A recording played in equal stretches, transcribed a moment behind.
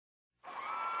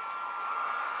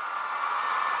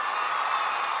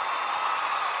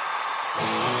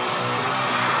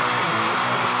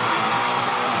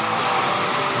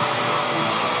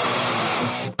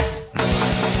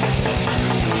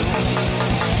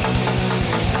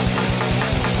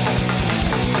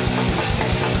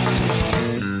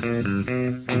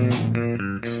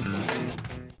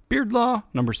Beard Law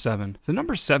number 7. The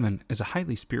number 7 is a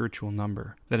highly spiritual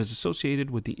number that is associated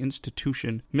with the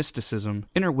institution, mysticism,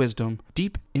 inner wisdom,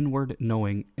 deep inward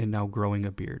knowing, and now growing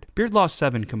a beard. Beard Law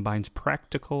 7 combines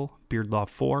practical Beard Law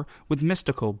 4 with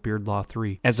mystical Beard Law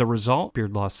 3. As a result,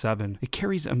 Beard Law 7, it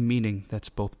carries a meaning that's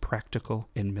both practical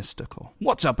and mystical.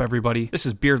 What's up, everybody? This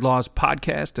is Beard Law's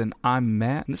podcast, and I'm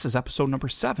Matt, and this is episode number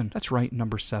 7. That's right,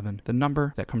 number 7. The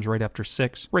number that comes right after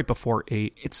 6, right before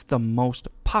 8. It's the most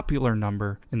popular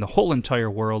number in the whole entire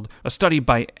world. A study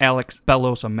by Alex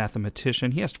Bellos, a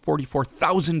mathematician. He asked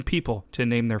 44,000 people to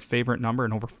name their favorite number,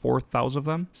 and over 4,000 of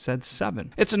them said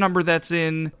 7. It's a number that's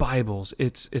in Bibles.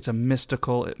 It's a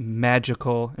mystical,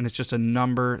 magical, and it's just a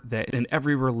number that in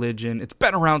every religion, it's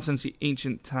been around since the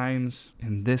ancient times,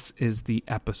 and this is the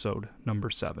episode number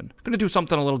 7. I'm going to do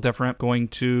something a little different. Going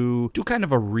to do kind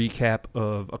of a recap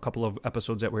of a couple of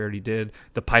episodes that we already did.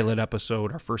 The pilot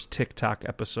episode, our first TikTok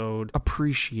episode.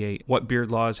 Appreciate what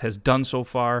Beard Laws has done so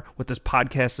far, what this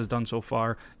podcast has done so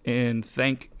far, and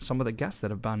thank some of the guests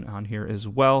that have been on here as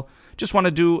well. Just want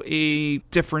to do a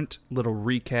different little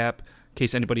recap. In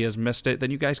case anybody has missed it,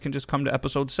 then you guys can just come to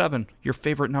episode 7, your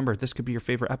favorite number. This could be your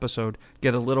favorite episode.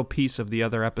 Get a little piece of the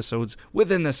other episodes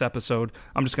within this episode.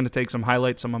 I'm just going to take some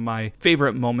highlights, some of my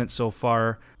favorite moments so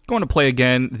far. Going to play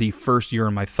again the first year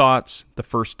in my thoughts. The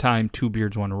first time Two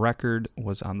Beards One Record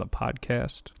was on the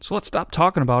podcast. So let's stop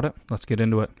talking about it. Let's get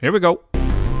into it. Here we go.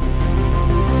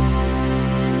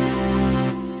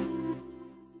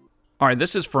 All right,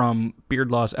 this is from Beard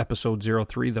Laws episode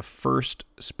 03, the first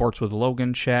Sports with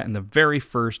Logan chat, and the very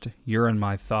first Year in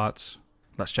My Thoughts.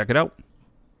 Let's check it out.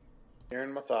 Year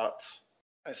in my thoughts.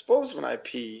 I suppose when I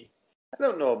pee, I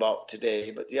don't know about today,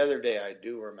 but the other day I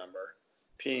do remember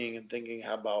peeing and thinking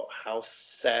about how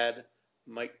sad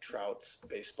Mike Trout's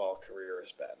baseball career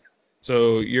has been.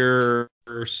 So you're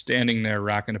standing there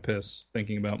rocking a piss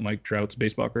thinking about Mike Trout's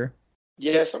baseball career?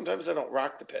 Yeah, sometimes I don't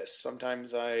rock the piss.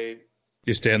 Sometimes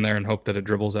You stand there and hope that it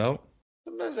dribbles out?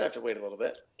 Sometimes I have to wait a little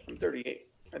bit. I'm 38.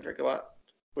 I drink a lot,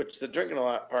 which the drinking a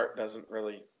lot part doesn't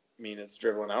really mean it's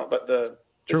dribbling out, but the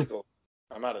physical,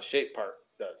 I'm out of shape part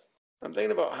does. I'm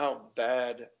thinking about how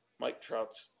bad Mike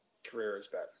Trout's career has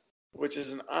been, which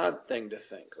is an odd thing to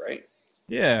think, right?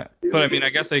 Yeah, but I mean, I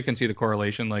guess I can see the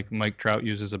correlation. Like Mike Trout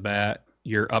uses a bat,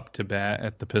 you're up to bat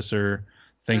at the pisser,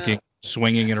 thinking,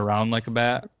 swinging it around like a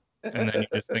bat, and then you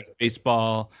just think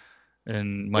baseball.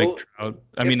 And Mike Trout,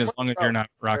 I mean, as long as you're not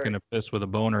rocking a piss with a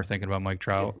boner thinking about Mike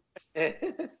Trout.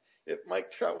 If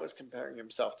Mike Trout was comparing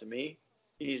himself to me,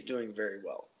 he's doing very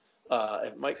well.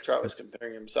 If Mike Trout was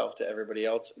comparing himself to everybody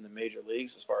else in the major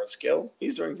leagues as far as skill,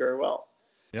 he's doing very well.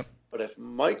 Yep. But if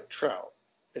Mike Trout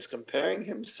is comparing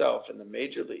himself in the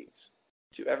major leagues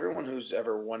to everyone who's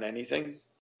ever won anything,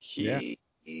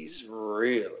 he's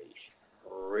really,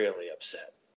 really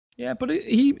upset. Yeah, but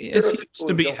he seems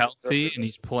to be healthy, and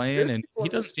he's playing, and he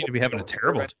doesn't seem to be having a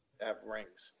terrible time. Have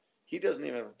rings. He doesn't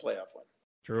even have a playoff win.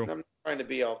 True. And I'm not trying to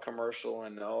be all commercial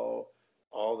and all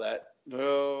that.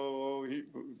 No,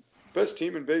 best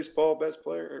team in baseball, best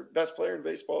player in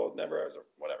baseball, never has, or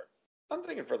whatever. I'm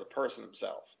thinking for the person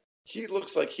himself. He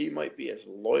looks like he might be as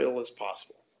loyal as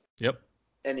possible. Yep.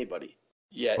 Anybody.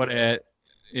 Yet. But at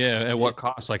what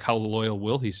cost? Like, how loyal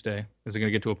will he stay? Is it going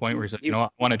to get to a point where he's like, I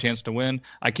want a chance to win.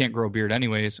 I can't grow a beard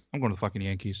anyways. I'm going to the fucking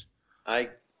Yankees. I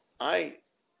can't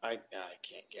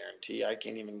guarantee. I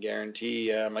can't even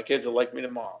guarantee my kids will like me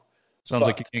tomorrow. Sounds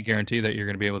like you can't guarantee that you're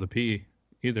going to be able to pee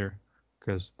either,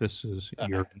 because this is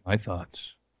Year in My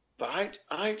Thoughts. But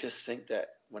I just think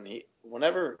that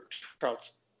whenever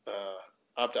Trout's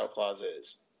opt-out clause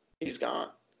is, he's gone.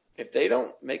 If they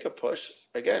don't make a push,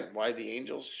 again, why the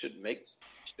Angels should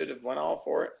have went all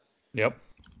for it. Yep.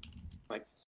 Like,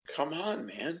 come on,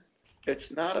 man.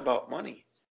 It's not about money.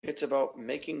 It's about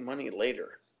making money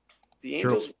later. The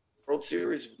Angels World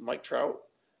Series with Mike Trout,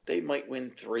 they might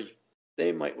win 3.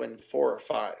 They might win 4 or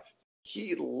 5.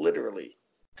 He literally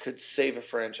could save a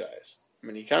franchise. I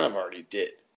mean, he kind of already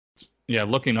did. Yeah,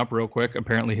 looking up real quick,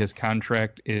 apparently his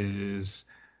contract is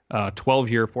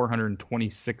 12-year,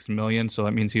 $426 million. So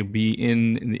that means he'll be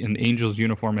in an Angels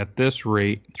uniform at this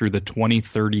rate through the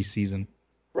 2030 season.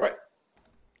 Right.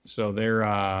 So they're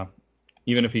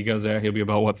even if he goes there, he'll be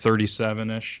about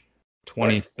 37-ish.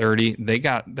 2030. Right.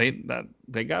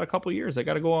 They got a couple years. They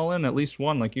got to go all in, at least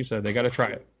one, like you said. They got to try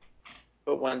it.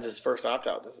 But when's his first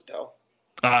opt-out? Does it tell?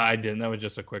 I didn't. That was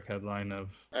just a quick headline of.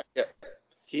 Yeah.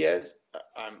 He has.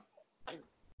 I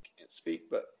can't speak,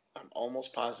 but I'm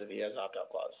almost positive he has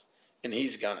opt-out clause, and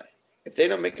he's gonna. If they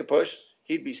don't make a push,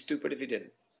 he'd be stupid if he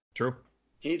didn't. True.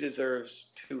 He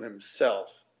deserves to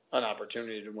himself an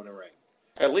opportunity to win a ring.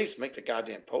 At least make the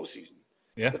goddamn postseason.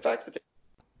 Yeah. The fact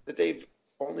that they've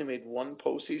only made one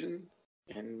postseason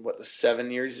in the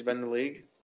 7 years he's been in the league.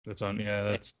 That's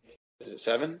that's. Is it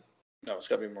 7? No, it's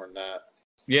got to be more than that.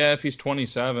 Yeah, if he's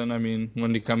 27, I mean,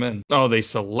 when did he come in? Oh, they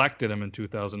selected him in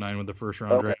 2009 with the first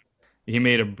round draft. He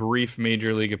made a brief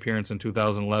major league appearance in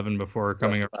 2011 before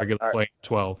coming a regular play in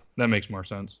 12. That makes more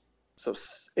sense. So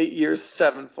 8 years,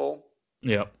 7 full.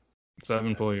 Yep,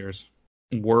 7 full years.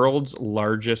 World's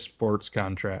largest sports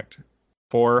contract,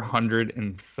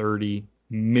 $430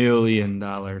 million.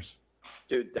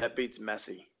 Dude, that beats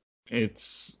Messi.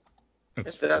 If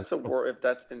that's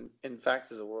in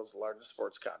fact is the world's largest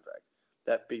sports contract,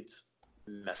 that beats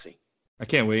Messi. I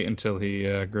can't wait until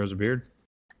he grows a beard.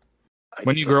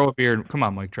 When you grow a beard, come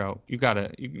on, Mike Trout, you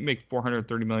make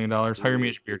 $430 million. Hire me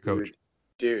as your beard coach.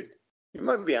 Dude, you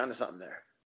might be onto something there.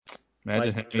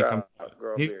 Imagine him.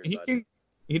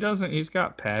 He doesn't. He's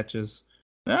got patches.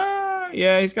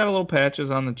 Yeah, he's got a little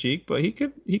patches on the cheek, but he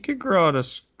could grow out a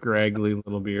scraggly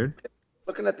little beard.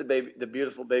 Looking at the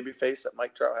beautiful baby face that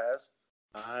Mike Trout has,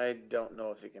 I don't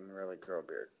know if he can really grow a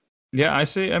beard. Yeah, I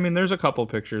see. I mean, there's a couple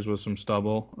pictures with some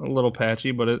stubble, a little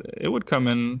patchy, but it would come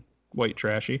in white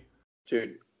trashy.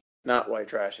 Dude, not white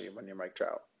trashy when you're Mike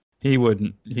Trout. He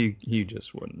wouldn't. He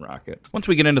just wouldn't rock it. Once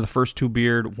we get into the first 2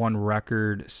 Beard, 1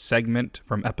 Record segment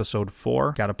from episode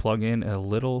 4, got to plug in a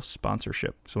little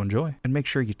sponsorship. So enjoy and make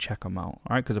sure you check them out.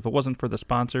 All right, because if it wasn't for the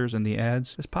sponsors and the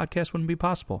ads, this podcast wouldn't be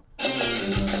possible.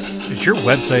 Is your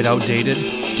website outdated?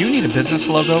 Do you need a business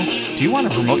logo? Do you want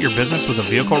to promote your business with a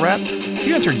vehicle wrap? If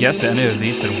you answered yes to any of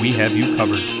these, then we have you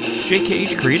covered.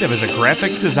 JKH Creative is a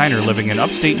graphics designer living in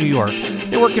upstate New York.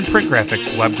 They work in print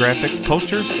graphics, web graphics,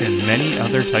 posters, and many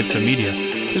other types of media.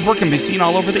 His work can be seen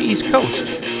all over the East Coast.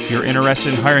 If you're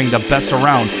interested in hiring the best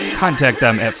around, contact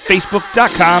them at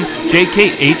facebook.com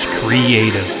JKH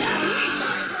Creative.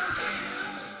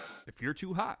 If you're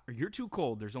too hot or you're too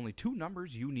cold, there's only 2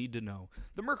 numbers you need to know.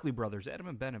 The Merkley brothers, Adam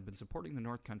and Ben, have been supporting the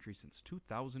North Country since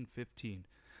 2015.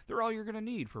 They're all you're going to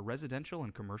need for residential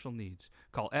and commercial needs.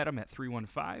 Call Adam at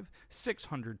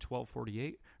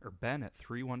 315-600-1248 or Ben at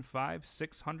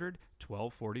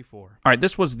 315-600-1244. All right,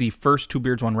 this was the first 2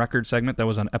 Beards, 1 Record segment that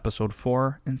was on episode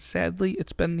 4, and sadly,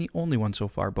 it's been the only one so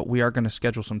far, but we are going to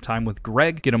schedule some time with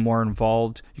Greg, get him more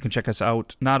involved. You can check us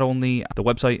out not only at the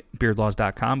website,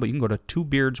 beardlaws.com, but you can go to 2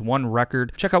 Beards, 1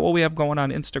 Record. Check out what we have going on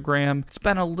Instagram. It's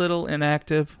been a little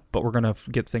inactive, but we're going to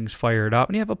get things fired up.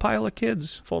 And you have a pile of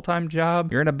kids, full-time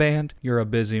job, you're in a band, you're a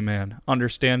busy man.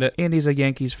 Understand it. Andy's a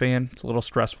Yankees fan. It's a little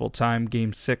stressful time.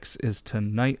 Game 6 is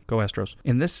tonight. Go Astros.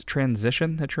 And this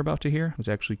transition that you're about to hear was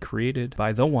actually created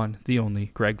by the one, the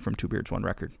only, Greg from 2 Beards, 1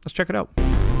 Record. Let's check it out.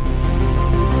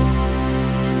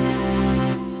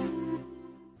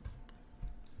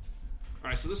 All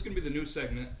right, so this is going to be the new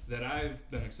segment that I've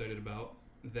been excited about,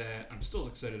 that I'm still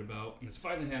excited about, and it's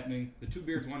finally happening, the 2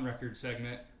 Beards, 1 Record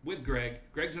segment with Greg.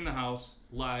 Greg's in the house,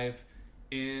 live,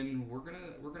 and we're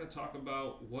gonna talk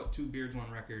about what 2 Beards, 1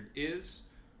 Record is,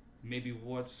 maybe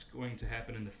what's going to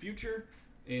happen in the future,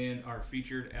 and our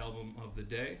featured album of the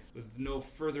day. With no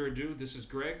further ado, this is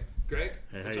Greg. Greg?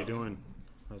 Hey, how you doing?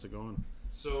 How's it going?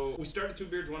 So, we started 2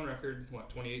 Beards, 1 Record,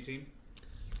 2018?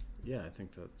 Yeah, I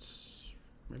think that's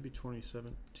maybe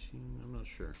 2017. I'm not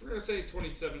sure. We're going to say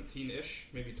 2017-ish,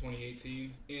 maybe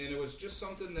 2018. And it was just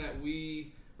something that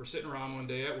we were sitting around one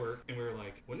day at work, and we were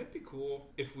like, wouldn't it be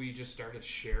cool if we just started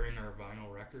sharing our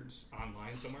vinyl records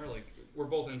online somewhere? Like, we're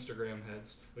both Instagram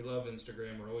heads. We love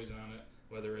Instagram. We're always on it.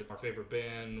 Whether it's our favorite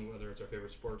band, whether it's our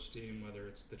favorite sports team, whether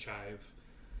it's the Chive.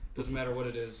 Doesn't matter what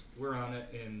it is. We're on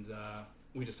it, and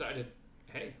we decided,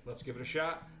 hey, let's give it a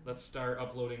shot. Let's start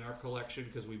uploading our collection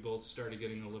because we both started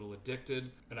getting a little addicted.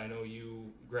 And I know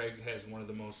Greg, has one of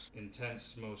the most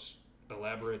intense, most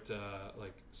elaborate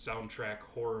soundtrack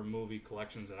horror movie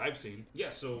collections that I've seen.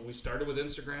 Yeah, so we started with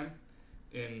Instagram,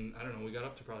 and I don't know, we got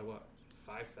up to probably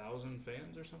 5,000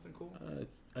 fans or something cool?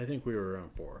 I think we were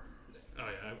around 4. Oh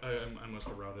yeah, I must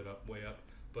have rounded up way up.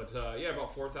 But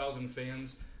about 4,000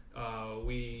 fans.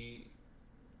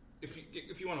 If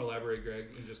you want to elaborate, Greg,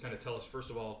 and just kind of tell us, first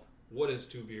of all, what is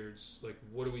 2 Beards? Like,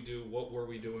 what do we do? What were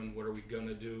we doing? What are we going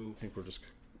to do? I think we're just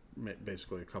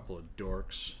basically a couple of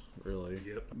dorks, really.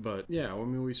 Yep. But, yeah, I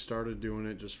mean, we started doing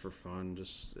it just for fun.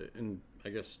 And I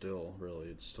guess still, really,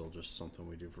 it's still just something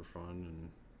we do for fun and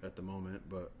at the moment.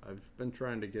 But I've been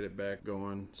trying to get it back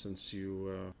going since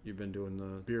you've been doing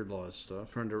the Beard Laws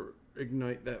stuff. Trying to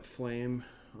ignite that flame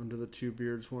under the 2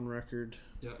 Beards, 1 Record.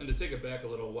 Yeah, and to take it back a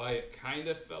little, why it kind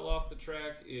of fell off the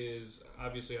track is,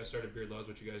 obviously I started Beard Laws,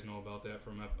 which you guys know about that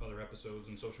from other episodes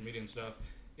and social media and stuff,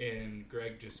 and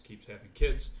Greg just keeps having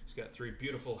kids. He's got 3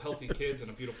 beautiful, healthy kids and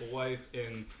a beautiful wife.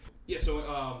 And yeah,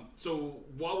 so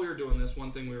while we were doing this,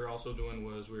 one thing we were also doing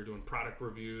was we were doing product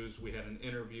reviews. We had an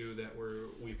interview that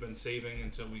we've been saving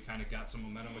until we kind of got some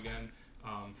momentum again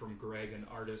from Greg, an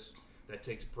artist that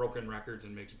takes broken records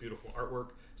and makes beautiful artwork.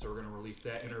 So we're going to release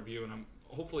that interview, and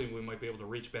hopefully we might be able to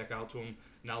reach back out to him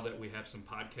now that we have some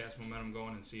podcast momentum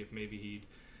going and see if maybe he'd,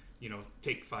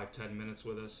 take 5-10 minutes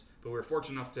with us. But we were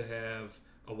fortunate enough to have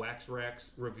a Wax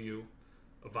Racks review,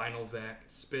 a Vinyl Vac,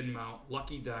 Spin Mount,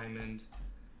 Lucky Diamond,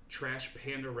 Trash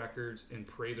Panda Records, and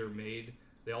Pray They're Made.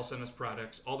 They all sent us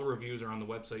products. All the reviews are on the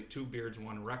website, Two Beards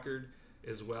One Record,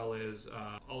 as well as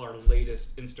all our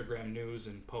latest Instagram news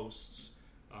and posts.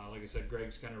 Like I said,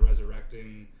 Greg's kind of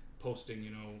resurrecting, posting,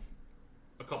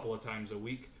 a couple of times a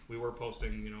week. We were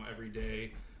posting, every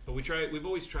day, but we've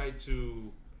always tried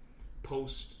to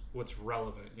post what's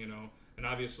relevant, and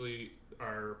obviously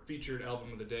our featured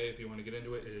album of the day, if you want to get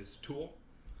into it, is Tool.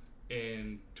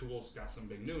 And Tool's got some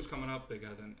big news coming up. They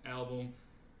got an album.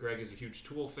 Greg is a huge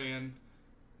Tool fan.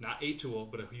 Not a Tool,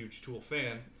 but a huge Tool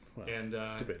fan. Well, and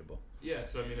debatable. Yeah,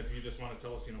 so I mean, if you just want to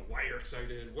tell us, why you're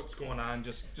excited, what's going on,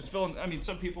 just fill in. I mean,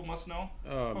 some people must know.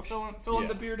 Fill in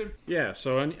the bearded. Yeah,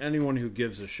 so anyone who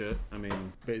gives a shit,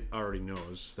 already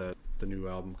knows that the new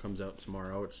album comes out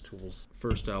tomorrow. It's Tool's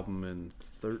first album in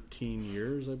 13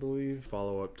 years, I believe.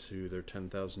 Follow up to their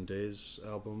 10,000 Days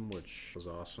album, which was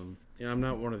awesome. Yeah, I'm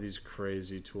not one of these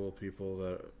crazy Tool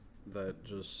people that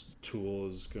just Tool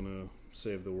is gonna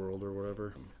save the world or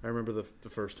whatever. I remember the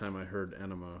first time I heard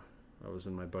Enema. I was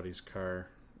in my buddy's car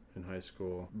in high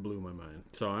school. Blew my mind.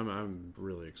 So I'm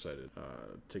really excited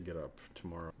to get up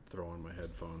tomorrow, throw on my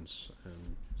headphones.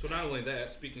 And so not only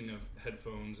that, speaking of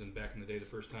headphones, and back in the day, the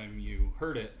first time you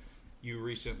heard it, you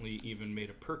recently even made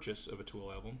a purchase of a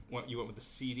Tool album. You went with the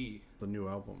CD. The new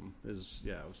album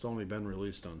it's only been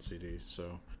released on CD,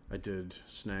 so I did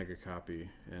snag a copy,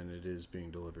 and it is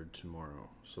being delivered tomorrow.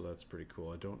 So that's pretty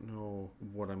cool. I don't know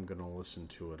what I'm going to listen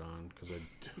to it on, because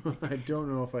I don't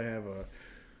know if I have a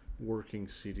working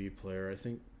CD player. I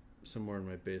think somewhere in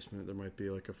my basement there might be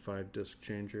like a 5-disc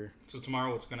changer. So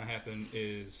tomorrow what's going to happen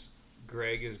is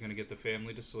Greg is going to get the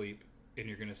family to sleep, and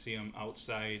you're going to see him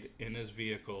outside in his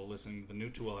vehicle listening to the new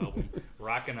Tool album,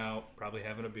 rocking out, probably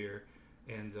having a beer,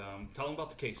 and tell him about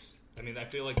the case. I mean, I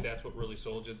feel like that's what really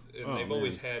sold you. And they've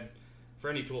always had, for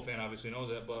any Tool fan obviously knows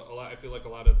that, but I feel like a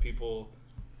lot of people,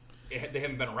 they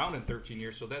haven't been around in 13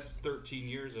 years, so that's 13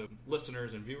 years of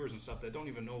listeners and viewers and stuff that don't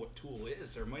even know what Tool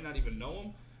is, or might not even know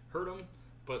them, heard them,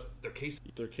 but their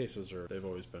cases they've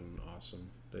always been awesome.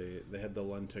 They had the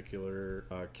lenticular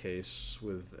case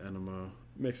with Enema.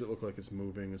 Makes it look like it's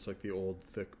moving. It's like the old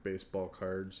thick baseball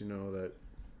cards, that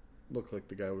look like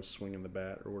the guy was swinging the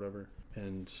bat or whatever.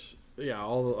 And yeah,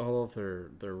 all of their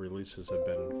releases have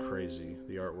been crazy.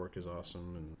 The artwork is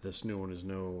awesome, and this new one is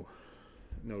no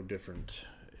different.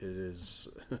 It is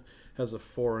has a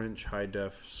 4-inch high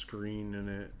def screen in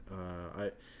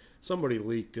it. Somebody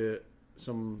leaked it.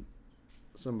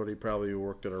 Somebody probably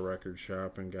worked at a record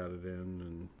shop and got it in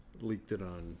and leaked it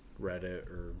on Reddit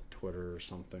or Twitter or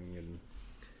something. And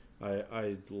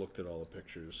I looked at all the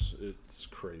pictures. It's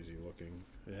crazy looking.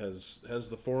 It has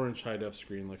the 4-inch high def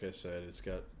screen, like I said. It's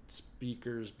got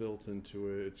speakers built into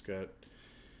it. It's got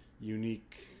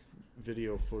unique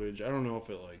video footage. I don't know if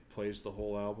it plays the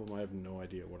whole album. I have no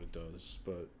idea what it does,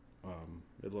 but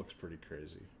it looks pretty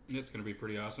crazy. It's going to be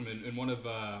pretty awesome. And one of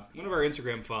our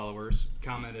Instagram followers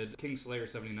commented,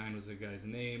 Kingslayer79 was the guy's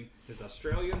name. His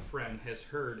Australian friend has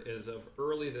heard as of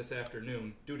early this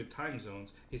afternoon, due to time zones.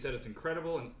 He said it's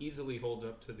incredible and easily holds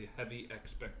up to the heavy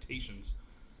expectations.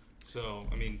 So,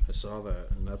 I saw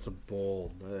that, and that's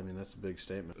that's a big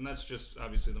statement. And that's just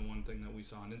obviously the one thing that we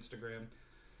saw on Instagram.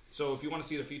 So if you want to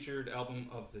see the featured album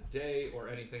of the day or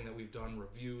anything that we've done,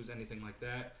 reviews, anything like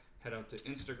that, head out to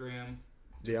Instagram.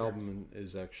 The album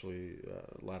is actually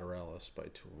Lateralis by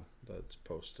Tool that's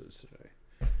posted today.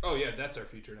 Oh yeah, that's our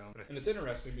featured album. And it's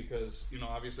interesting because,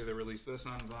 obviously they released this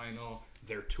on vinyl.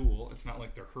 They're Tool. It's not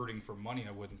like they're hurting for money,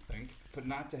 I wouldn't think. But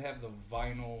not to have the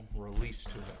vinyl release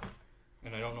to it.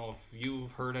 And I don't know if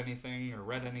you've heard anything or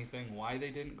read anything why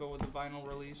they didn't go with the vinyl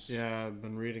release. Yeah, I've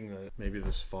been reading that maybe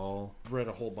this fall. I've read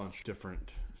a whole bunch of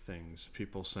different things.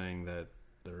 People saying that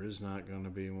there is not going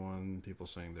to be one. People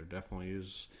saying there definitely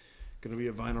is going to be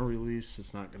a vinyl release.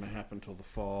 It's not going to happen till the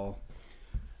fall.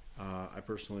 I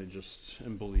personally just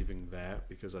am believing that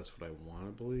because that's what I want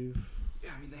to believe. Yeah,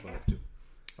 they have to.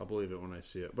 I'll believe it when I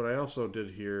see it. But I also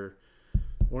did hear,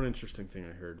 one interesting thing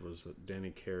I heard was that Danny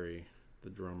Carey,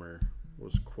 the drummer,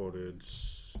 was quoted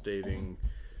stating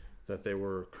that they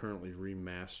were currently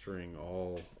remastering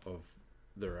all of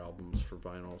their albums for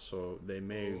vinyl, so they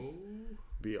may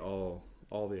be all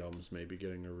the albums may be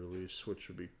getting a release, which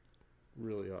would be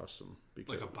really awesome.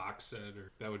 Like a box set,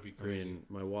 or that would be crazy. I mean,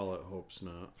 my wallet hopes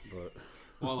not, but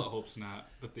wallet hopes not.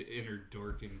 But the inner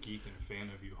dork and geek and fan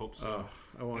of you hopes so.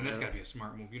 And that's got to be a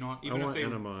smart move. You know, even I want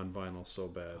Enema on vinyl so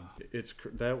bad.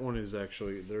 That one is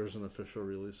actually, there's an official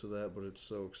release of that, but it's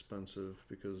so expensive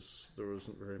because there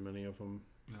wasn't very many of them.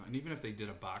 No, and even if they did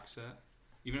a box set,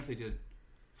 even if they did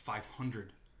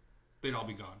 500, they'd all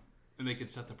be gone. And they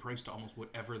could set the price to almost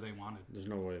whatever they wanted. There's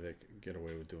no way they could get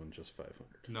away with doing just 500.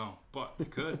 No, but they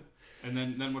could. And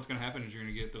then what's going to happen is you're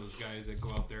going to get those guys that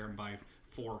go out there and buy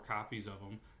 4 copies of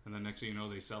them, and then next thing you know,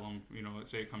 they sell them. You know,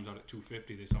 say it comes out at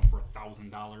 $250, they sell them for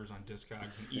 $1,000 on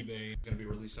Discogs and eBay. It's going to be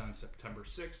released on September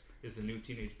 6th. Is the new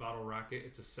Teenage Bottle Rocket?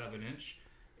 It's a 7-inch.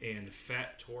 And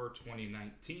Fat Tour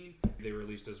 2019 they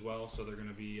released as well, so they're going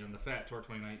to be on the Fat Tour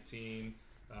 2019.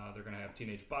 They're going to have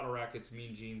Teenage Bottle Rockets,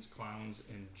 Mean Jeans, Clowns,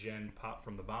 and Gen Pop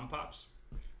from the Bomb Pops.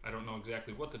 I don't know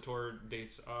exactly what the tour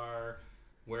dates are,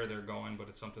 where they're going, but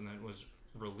it's something that was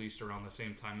released around the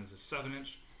same time as the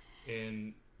 7-inch,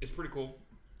 and it's pretty cool.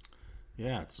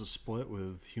 Yeah, it's a split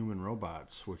with Human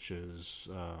Robots, which is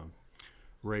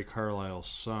Ray Carlisle's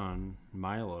son,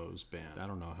 Milo's band. I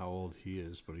don't know how old he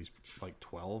is, but he's like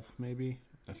 12 maybe.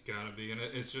 He's got to be, and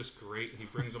it's just great. He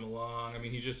brings them along. I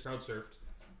mean, he just crowd surfed.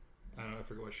 I don't know, I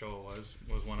forget what show it was.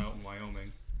 It was one out in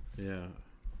Wyoming. Yeah.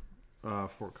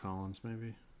 Fort Collins,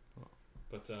 maybe.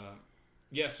 But,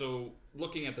 yeah, so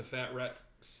looking at the Fat Wreck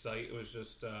site, it was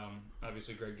just,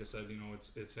 obviously Greg just said, you know,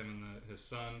 it's him and his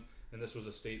son. And this was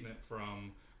a statement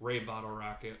from Ray Bottle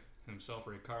Rocket himself,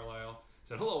 Ray Carlisle.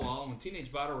 Said, "Hello all, when Teenage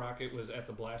Bottle Rocket was at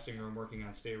the blasting room working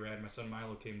on Stay Rad, my son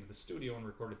Milo came to the studio and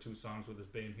recorded 2 songs with his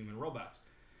band Human Robots.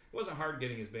 It wasn't hard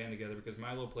getting his band together because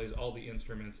Milo plays all the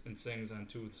instruments and sings on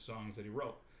 2 of the songs that he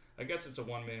wrote. I guess it's a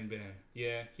one-man band.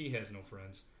 Yeah, he has no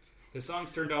friends. His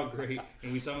songs turned out great,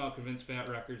 and we somehow convinced Fat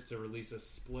Records to release a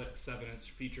split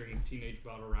 7-inch featuring Teenage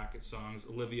Bottle Rocket songs,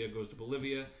 Olivia Goes to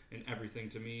Bolivia, and Everything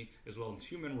to Me, as well as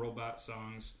Human Robot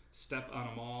songs, Step on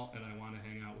 'Em All, and I Want to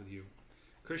Hang Out with You.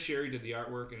 Chris Sherry did the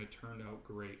artwork, and it turned out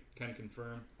great. Can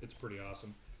confirm, it's pretty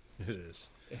awesome." It is.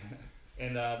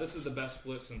 And this is the best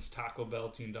split since Taco Bell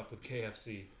teamed up with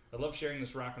KFC. I love sharing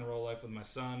this rock and roll life with my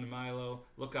son, Milo.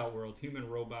 Look out, world. Human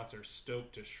Robots are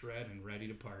stoked to shred and ready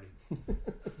to party.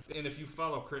 And if you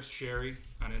follow Chris Sherry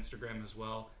on Instagram as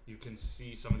well, you can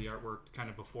see some of the artwork kind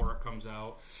of before it comes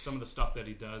out, some of the stuff that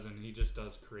he does, and he just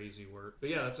does crazy work. But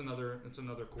yeah, that's another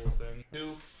cool thing.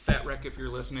 Fat Wreck, if you're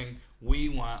listening, we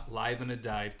want Live in a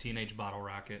Dive Teenage Bottle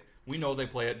Rocket. We know they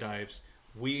play at dives.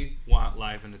 We want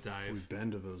Live in a Dive. We've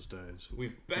been to those dives.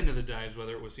 We've been to the dives,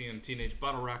 whether it was seeing Teenage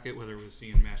Bottle Rocket, whether it was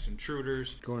seeing Masked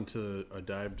Intruders. Going to a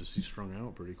dive to see Strung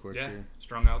Out pretty quick. Yeah, here.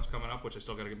 Strung Out's coming up, which I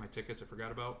still got to get my tickets. I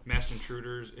forgot about. Masked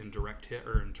Intruders in Direct Hit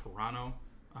or in Toronto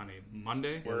on a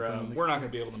Monday. We're not going to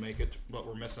be able to make it, but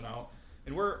we're missing out.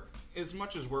 And we're, as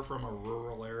much as we're from a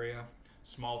rural area,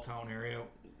 small town area,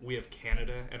 we have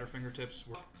Canada at our fingertips.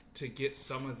 To get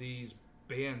some of these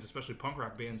bands, especially punk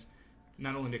rock bands,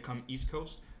 not only to come East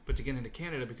Coast, but to get into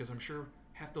Canada, because I'm sure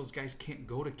half those guys can't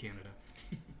go to Canada.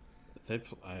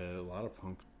 A lot of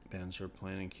punk bands are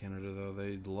playing in Canada, though.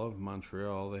 They love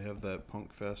Montreal. They have that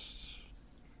Punk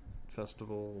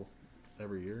festival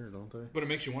every year, don't they? But it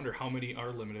makes you wonder how many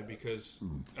are limited, because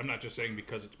I'm not just saying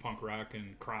because it's punk rock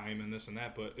and crime and this and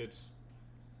that, but it's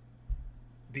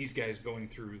these guys going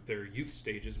through their youth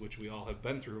stages, which we all have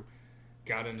been through,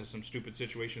 got into some stupid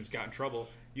situations, got in trouble.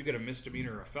 You get a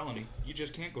misdemeanor or a felony, you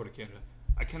just can't go to Canada.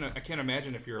 I can't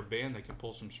imagine if you're a band they can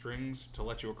pull some strings to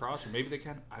let you across, or maybe they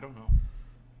can. I don't know.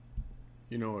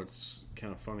 You know, it's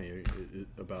kind of funny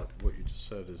about what you just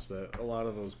said is that a lot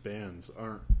of those bands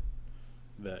aren't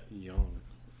that young.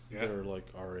 Yeah. They're like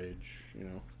our age, you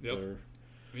know. Yep.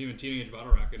 Even Teenage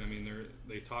Bottle Rocket, I mean,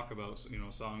 they talk about, you know,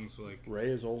 songs like... Ray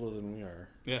is older than we are.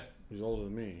 Yeah. He's older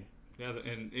than me. Yeah,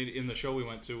 and in the show we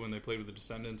went to when they played with the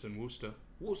Descendants in Worcester,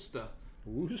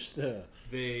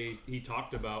 he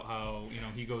talked about how, you know,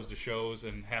 he goes to shows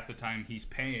and half the time he's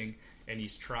paying and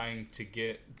he's trying to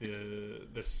get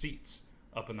the seats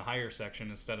up in the higher section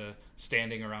instead of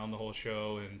standing around the whole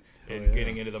show and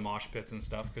getting into the mosh pits and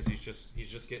stuff, because he's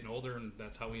just getting older and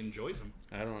that's how he enjoys them.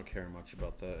 I don't care much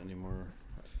about that anymore.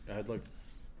 I'd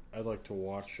like to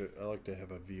watch it. I like to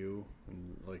have a view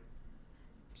and like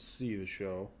see the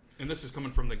show. And this is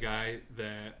coming from the guy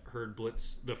that heard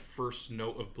the first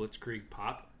note of Blitzkrieg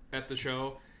Pop at the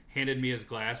show, handed me his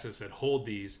glasses, said, "Hold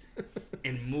these,"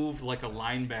 and moved like a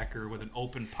linebacker with an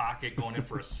open pocket going in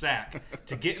for a sack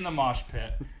to get in the mosh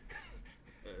pit.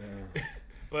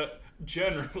 But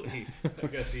generally, I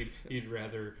guess he'd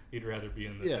rather be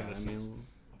in the. Yeah, in the I sense. mean,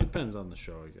 depends on the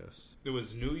show, I guess. It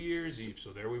was New Year's Eve,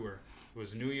 so there we were. It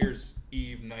was New Year's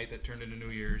Eve night that turned into New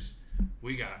Year's.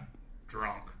 We got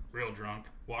drunk, real drunk.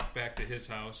 Walked back to his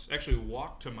house. Actually,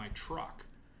 walked to my truck,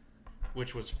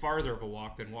 which was farther of a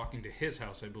walk than walking to his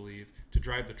house, I believe, to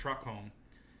drive the truck home.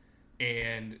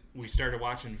 And we started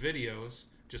watching videos,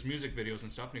 just music videos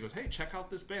and stuff. And he goes, "Hey, check out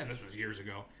this band." This was years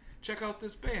ago. "Check out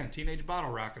this band, Teenage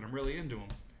Bottle Rocket. I'm really into them."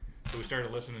 So we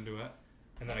started listening to it.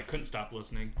 And then I couldn't stop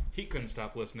listening. He couldn't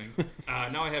stop listening.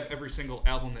 Now I have every single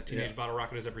album that Teenage Bottle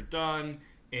Rocket has ever done.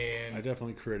 And I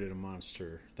definitely created a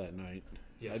monster that night.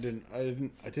 Yes.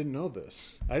 I didn't know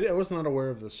this. I was not aware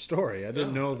of this story. I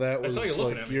didn't know that was saw you looking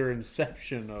like at me. your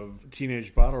inception of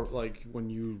Teenage Bottle. Like when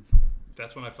you.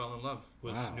 That's when I fell in love.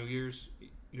 Was Wow. New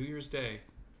Year's Day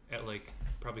at like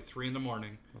probably 3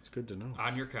 a.m. That's good to know.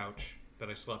 on your couch that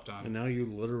I slept on. And now you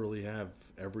literally have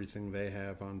everything they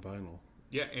have on vinyl.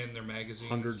 Yeah, and their magazines.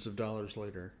 Hundreds of dollars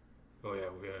later. Oh yeah,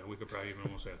 we could probably even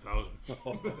almost say 1,000.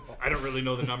 I don't really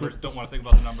know the numbers. Don't want to think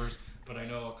about the numbers, but I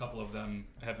know a couple of them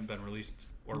haven't been released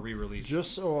or re-released.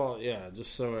 Just so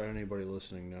anybody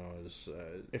listening knows,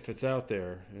 if it's out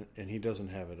there and he doesn't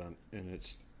have it on, and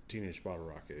it's Teenage Bottle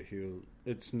Rocket,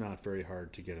 it's not very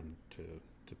hard to get him to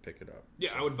pick it up.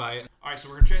 Yeah, I would buy it. All right, so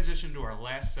we're going to transition to our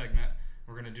last segment.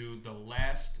 We're going to do the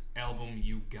last album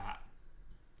you got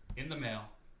in the mail,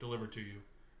 delivered to you.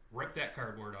 Rip that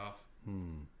cardboard off.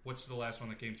 What's the last one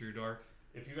that came through your door?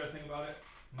 If you got to think about it,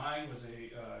 mine was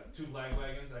two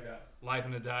Lagwagons. I got Live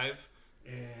in a Dive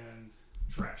and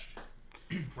Trashed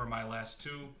were my last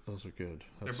two. Those are good.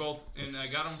 They're both, and I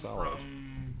got them solid.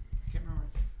 from, I can't remember.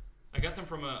 I got them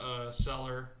from a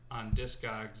seller on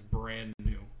Discogs, brand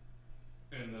new.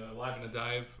 And Live in a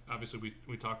Dive, obviously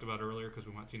we talked about earlier because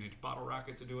we want Teenage Bottle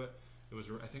Rocket to do it.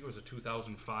 I think it was a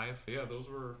 2005. Yeah, those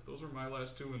were my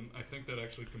last two, and I think that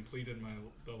actually completed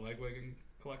the Lagwagon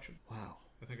collection. Wow.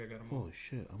 I think I got them all. Holy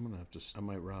shit! I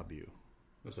might rob you.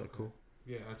 Is that cool?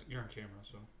 Yeah, you're on camera,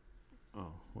 so.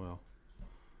 Oh well.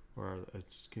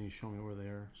 Can you show me where they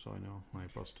are so I know when I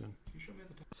bust in? Can you show me at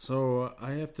the top? So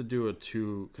I have to do a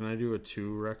two. Can I do a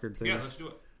 2 record thing? Yeah, let's do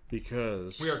it.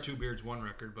 Because we are Two Beards, one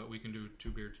record, but we can do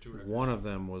Two Beards, two records. One of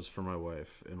them was for my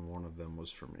wife, and one of them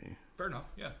was for me. Fair enough.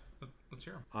 Yeah, let's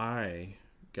hear them. I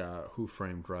got Who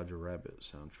Framed Roger Rabbit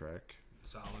soundtrack.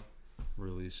 Solid.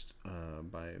 Released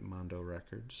by Mondo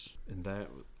Records, and that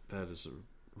is a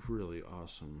really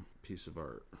awesome piece of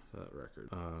art, that record.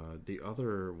 The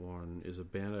other one is a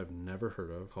band I've never heard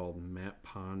of called Matt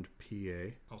Pond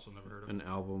PA. Also never heard of an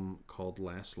album called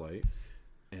Last Light,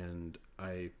 and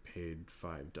I paid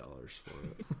 $5 for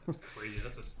it. Crazy.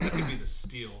 That could be the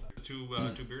steal. Two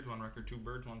Beards, one record, two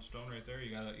birds, one stone. Right there.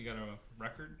 You got a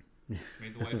record.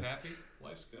 Made the wife happy.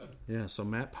 Life's good. Yeah. So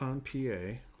Matt Pond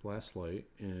PA, Last Light,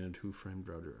 and Who Framed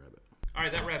Roger Rabbit. All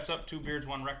right, that wraps up Two Beards,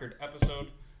 One Record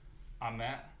episode. I'm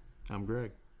Matt. I'm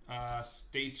Greg.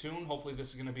 Stay tuned. Hopefully this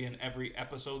is going to be an every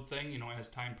episode thing, as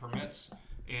time permits.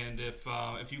 And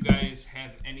if you guys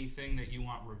have anything that you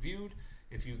want reviewed,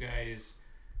 if you guys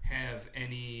have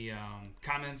any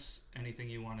comments, anything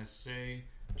you want to say,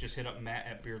 just hit up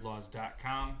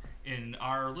matt@beardlaws.com. And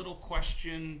our little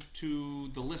question to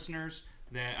the listeners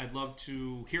that I'd love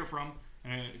to hear from,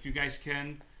 if you guys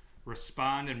can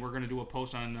respond, and we're going to do a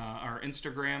post on our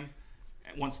Instagram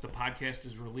once the podcast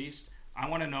is released. I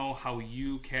want to know how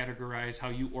you categorize, how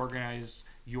you organize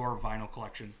your vinyl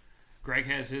collection. Greg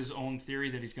has his own theory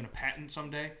that he's going to patent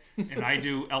someday, and I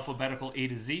do alphabetical A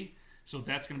to Z. So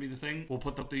that's going to be the thing. We'll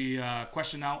put the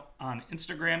question out on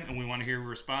Instagram, and we want to hear your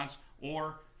response.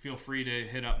 Or feel free to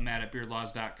hit up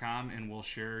matt@beardlaws.com, and we'll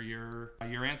share your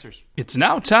answers. It's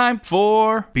now time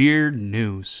for Beard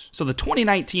News. So the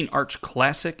 2019 Arch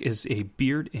Classic is a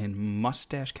beard and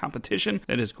mustache competition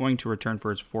that is going to return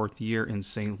for its 4th year in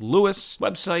St. Louis.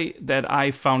 Website that I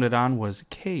found it on was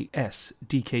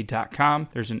ksdk.com.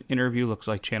 There's an interview, looks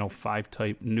like Channel 5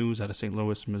 type news out of St.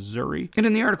 Louis, Missouri. And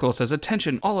in the article it says,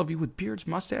 "Attention, all of you with beards,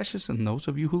 mustaches, and those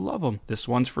of you who love them. This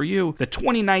one's for you. The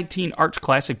 2019 Arch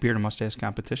Classic Beard and Mustache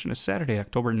Competition is Saturday,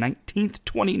 October 19th,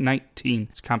 2019.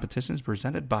 This competition is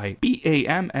presented by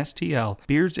BAMSTL,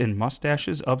 Beards and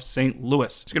Mustaches of St.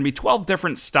 Louis. It's going to be 12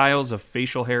 different styles of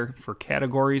facial hair for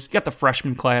categories. You got the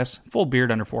freshman class, full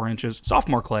beard under 4 inches.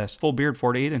 Sophomore class, full beard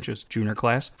 4 to 8 inches. Junior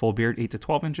class, full beard 8 to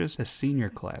 12 inches. The senior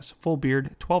class, full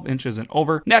beard 12 inches and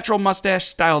over. Natural mustache,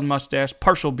 styled mustache,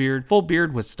 partial beard, full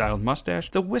beard with styled mustache.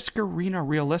 The Whiskerina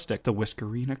Realistic, the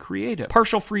Whiskerina Creative,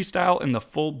 partial freestyle, and the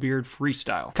full beard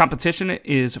freestyle. Competition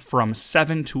is is from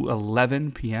 7 to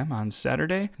 11 p.m. on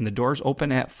Saturday, and the doors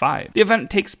open at 5. The event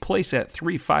takes place at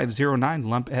 3509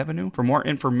 Lump Avenue. For more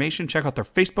information, check out their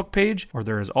Facebook page, or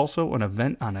there is also an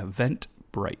event on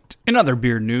Eventbrite. In other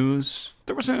beer news,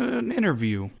 there was an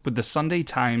interview with the Sunday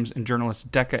Times and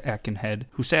journalist Decca Aikenhead,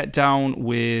 who sat down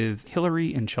with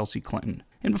Hillary and Chelsea Clinton.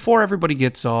 And before everybody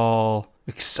gets all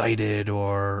excited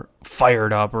or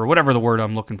fired up or whatever the word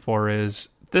I'm looking for is,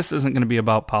 this isn't going to be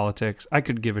about politics. I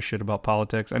could give a shit about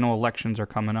politics. I know elections are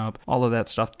coming up, all of that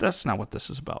stuff. That's not what this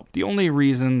is about. The only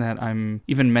reason that I'm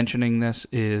even mentioning this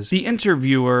is the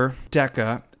interviewer,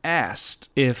 Decca, asked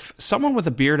if someone with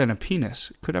a beard and a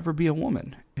penis could ever be a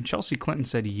woman. And Chelsea Clinton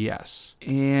said yes.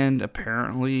 And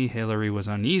apparently Hillary was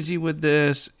uneasy with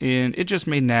this, and it just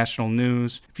made national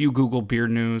news. If you Google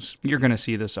beard news, you're going to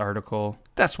see this article.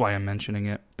 That's why I'm mentioning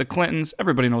it. The Clintons,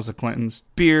 everybody knows the Clintons.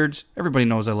 Beards, everybody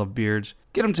knows I love beards.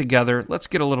 Get them together. Let's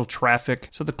get a little traffic.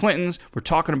 So the Clintons were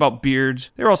talking about beards.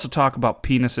 They also talk about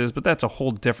penises, but that's a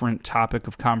whole different topic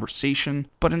of conversation.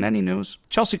 But in any news,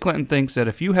 Chelsea Clinton thinks that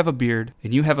if you have a beard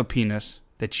and you have a penis,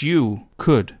 that you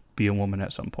could be a woman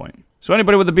at some point. So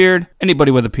anybody with a beard, anybody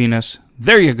with a penis,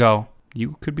 there you go.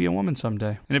 You could be a woman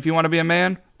someday. And if you want to be a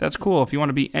man, that's cool. If you want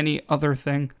to be any other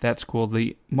thing, that's cool.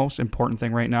 The most important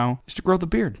thing right now is to grow the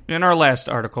beard. In our last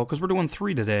article, because we're doing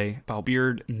 3 today, about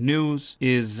beard news,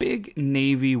 is big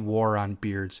Navy war on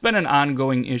beards. It's been an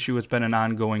ongoing issue. It's been an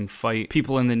ongoing fight.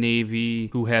 People in the Navy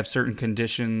who have certain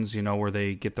conditions, where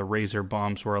they get the razor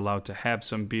bumps, were allowed to have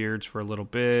some beards for a little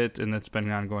bit, and that's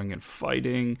been ongoing and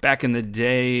fighting. Back in the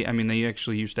day, they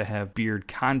actually used to have beard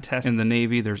contests in the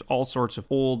Navy. There's all sorts of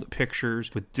old pictures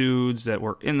with dudes that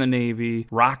were in the Navy,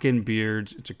 rocking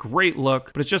beards. It's a great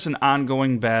look, but it's just an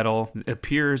ongoing battle. It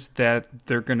appears that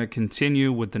they're going to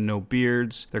continue with the no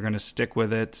beards. They're going to stick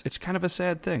with it. It's kind of a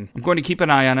sad thing. I'm going to keep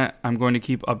an eye on it. I'm going to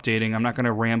keep updating. I'm not going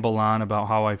to ramble on about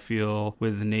how I feel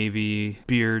with the Navy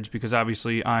beards, because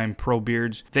obviously I'm pro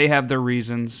beards. They have their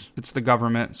reasons. It's the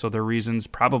government, so their reasons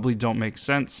probably don't make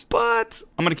sense, but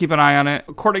I'm going to keep an eye on it.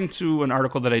 According to an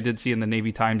article that I did see in the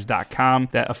NavyTimes.com,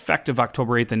 that effective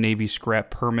October 8th, the Navy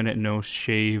scrapped permanent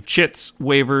no-shave chits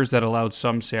waivers that allowed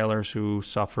some sailors who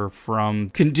suffer from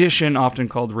condition often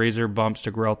called razor bumps to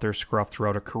grow out their scruff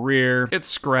throughout a career. It's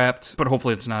scrapped, but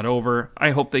hopefully it's not over.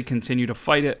 I hope they continue to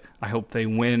fight it. I hope they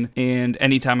win. And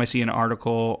anytime I see an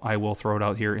article, I will throw it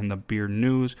out here in the beard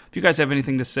news. If you guys have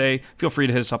anything to say, feel free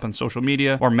to hit us up on social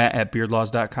media or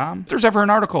matt@beardlaws.com. If there's ever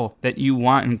an article that you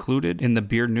want included in the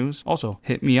beard news, also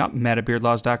hit me up,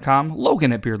 matt@beardlaws.com,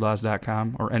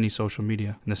 logan@beardlaws.com, or any social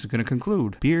media. And this is going to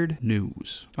conclude beard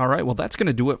news. All right, well, that's going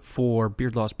to do it for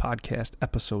Beard Laws Podcast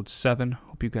episode 7.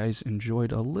 Hope you guys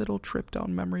enjoyed a little trip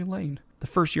down memory lane. The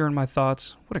first year in my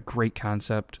thoughts, what a great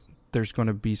concept. There's going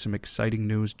to be some exciting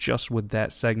news just with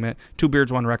that segment. 2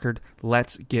 Beards, 1 Record.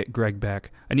 Let's get Greg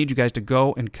back. I need you guys to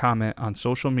go and comment on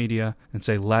social media and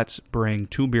say, let's bring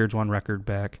 2 Beards, 1 Record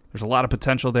back. There's a lot of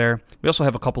potential there. We also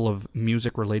have a couple of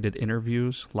music-related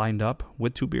interviews lined up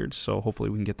with 2 Beards, so hopefully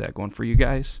we can get that going for you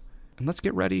guys. And let's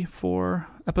get ready for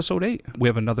episode 8. We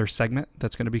have another segment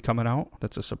that's going to be coming out.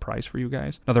 That's a surprise for you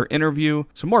guys. Another interview,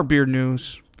 some more beard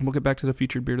news, and we'll get back to the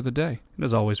featured beard of the day. And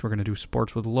as always, we're going to do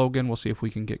sports with Logan. We'll see if we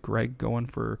can get Greg going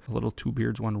for a little 2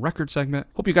 Beards, 1 Record segment.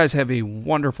 Hope you guys have a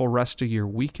wonderful rest of your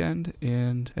weekend.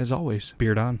 And as always,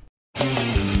 beard on.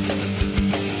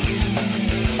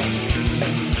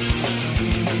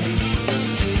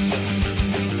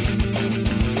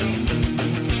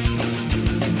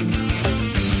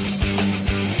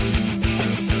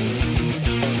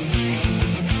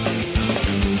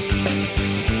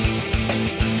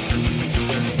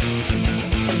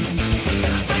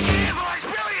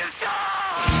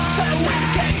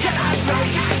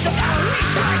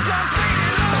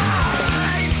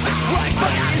 Like my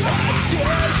heart, too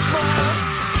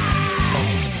small.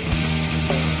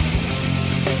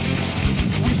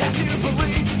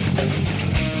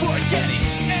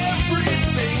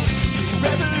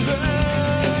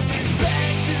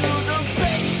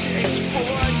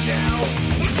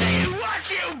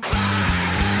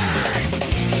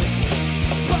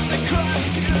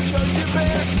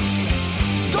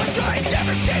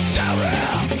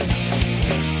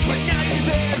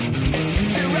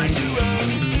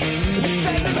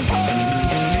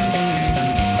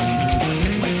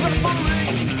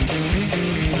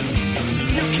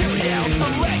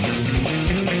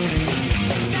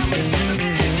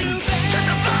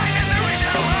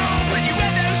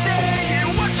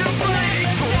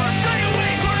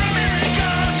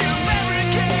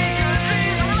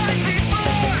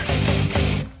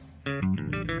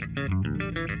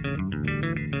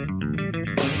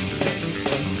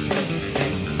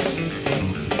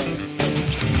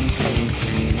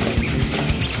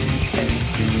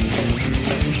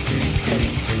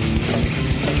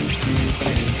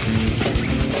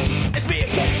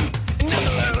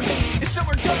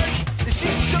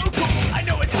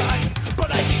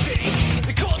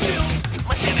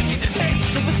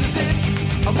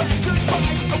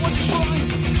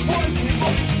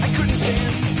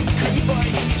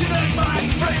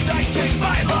 Take my